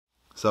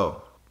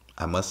So,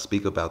 I must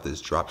speak about this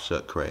drop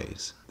shut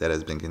craze that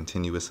has been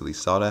continuously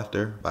sought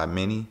after by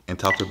many and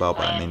talked about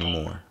by many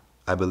more.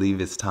 I believe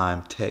it's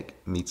time tech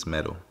meets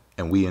metal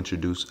and we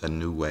introduce a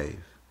new wave.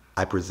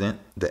 I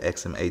present the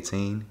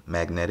XM18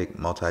 magnetic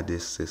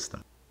multi-disc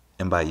system.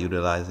 And by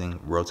utilizing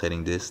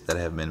rotating discs that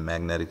have been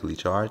magnetically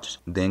charged,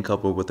 then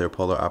coupled with their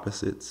polar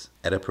opposites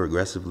at a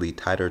progressively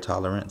tighter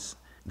tolerance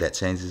that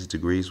changes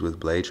degrees with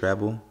blade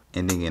travel,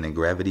 ending in a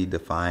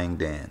gravity-defying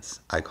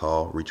dance I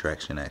call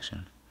retraction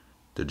action.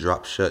 The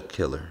drop shut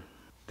killer.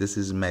 This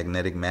is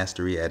magnetic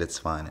mastery at its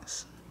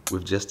finest.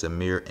 With just a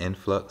mere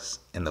influx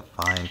in the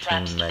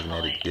fine-tuned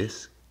magnetic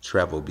disc,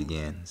 travel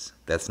begins.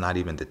 That's not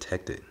even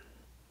detected.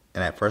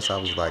 And at first I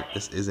was like,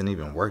 this isn't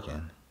even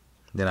working.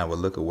 Then I would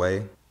look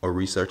away or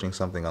researching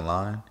something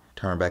online,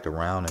 turn back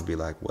around and be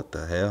like, what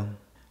the hell?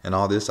 And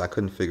all this I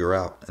couldn't figure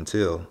out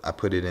until I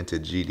put it into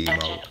GD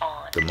mode,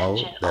 the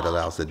mode that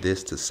allows the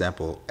disc to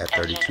sample at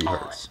 32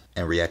 Hz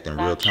and react in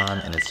real time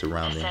in its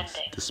surroundings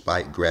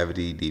despite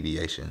gravity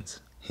deviations,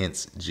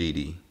 hence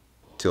GD.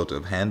 Tilt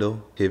of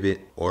handle,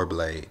 pivot, or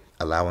blade,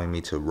 allowing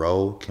me to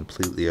roll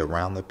completely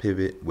around the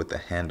pivot with the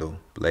handle,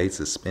 blade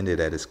suspended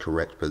at its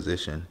correct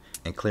position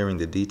and clearing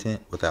the detent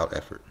without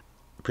effort.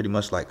 Pretty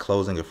much like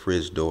closing a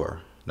fridge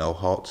door. No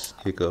halts,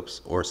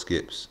 hiccups, or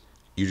skips.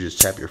 You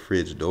just tap your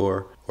fridge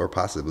door or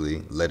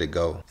possibly let it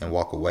go and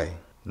walk away,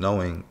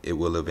 knowing it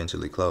will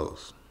eventually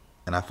close.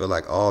 And I feel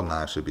like all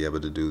knives should be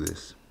able to do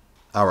this.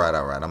 Alright,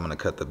 I'm gonna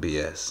cut the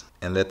BS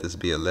and let this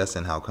be a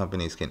lesson how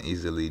companies can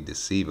easily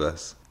deceive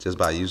us just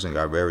by using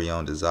our very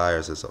own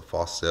desires as a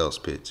false sales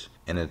pitch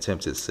in an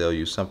attempt to sell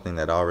you something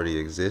that already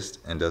exists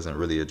and doesn't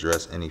really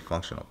address any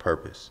functional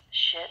purpose.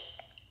 Shit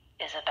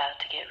is about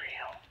to get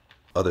real.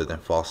 Other than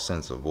false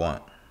sense of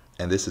want.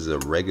 And this is a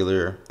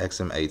regular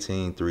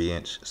XM18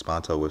 3-inch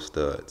Sponto with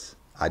studs.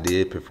 I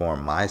did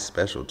perform my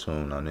special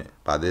tune on it.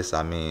 By this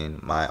I mean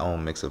my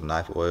own mix of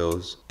knife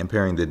oils and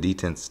pairing the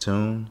detent's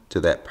tune to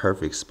that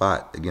perfect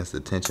spot against the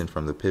tension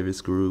from the pivot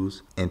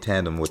screws in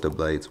tandem with the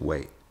blade's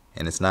weight.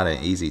 And it's not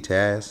an easy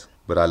task,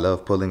 but I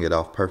love pulling it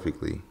off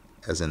perfectly,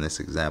 as in this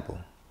example.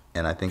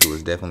 And I think it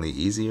was definitely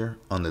easier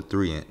on the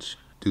 3-inch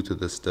due to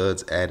the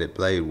stud's added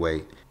blade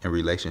weight in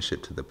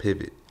relationship to the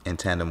pivot in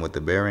tandem with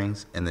the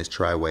bearings in this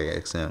Tri-Way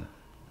XM.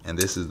 And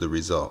this is the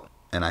result.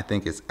 And I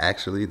think it's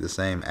actually the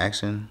same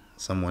action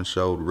someone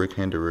showed Rick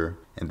Hinderer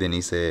and then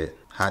he said,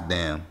 hot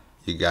damn,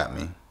 you got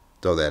me.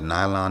 Throw that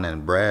nylon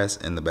and brass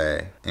in the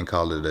bag and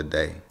call it a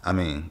day.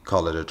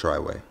 Call it a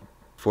Tri-Way.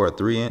 For a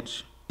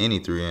 3-inch, any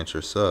 3-inch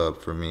or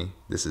sub for me,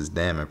 this is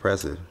damn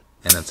impressive.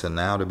 And until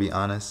now, to be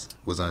honest,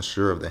 was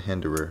unsure of the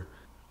Hinderer,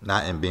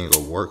 not in being a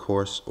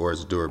workhorse or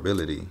its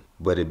durability,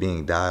 but it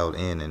being dialed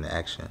in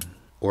action,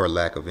 or a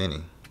lack of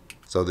any.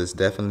 So this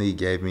definitely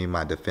gave me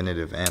my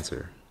definitive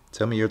answer.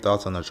 Tell me your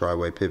thoughts on the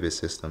Tri-Way pivot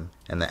system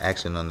and the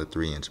action on the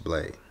 3-inch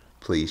blade.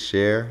 Please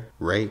share,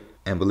 rate,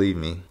 and believe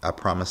me, I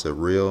promise a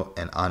real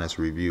and honest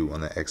review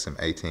on the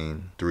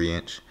XM18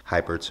 3-inch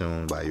hyper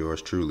tune by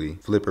yours truly,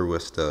 Flipper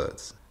with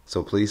studs.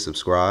 So please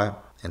subscribe,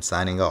 and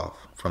signing off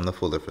from the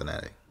Fuller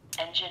Fanatic.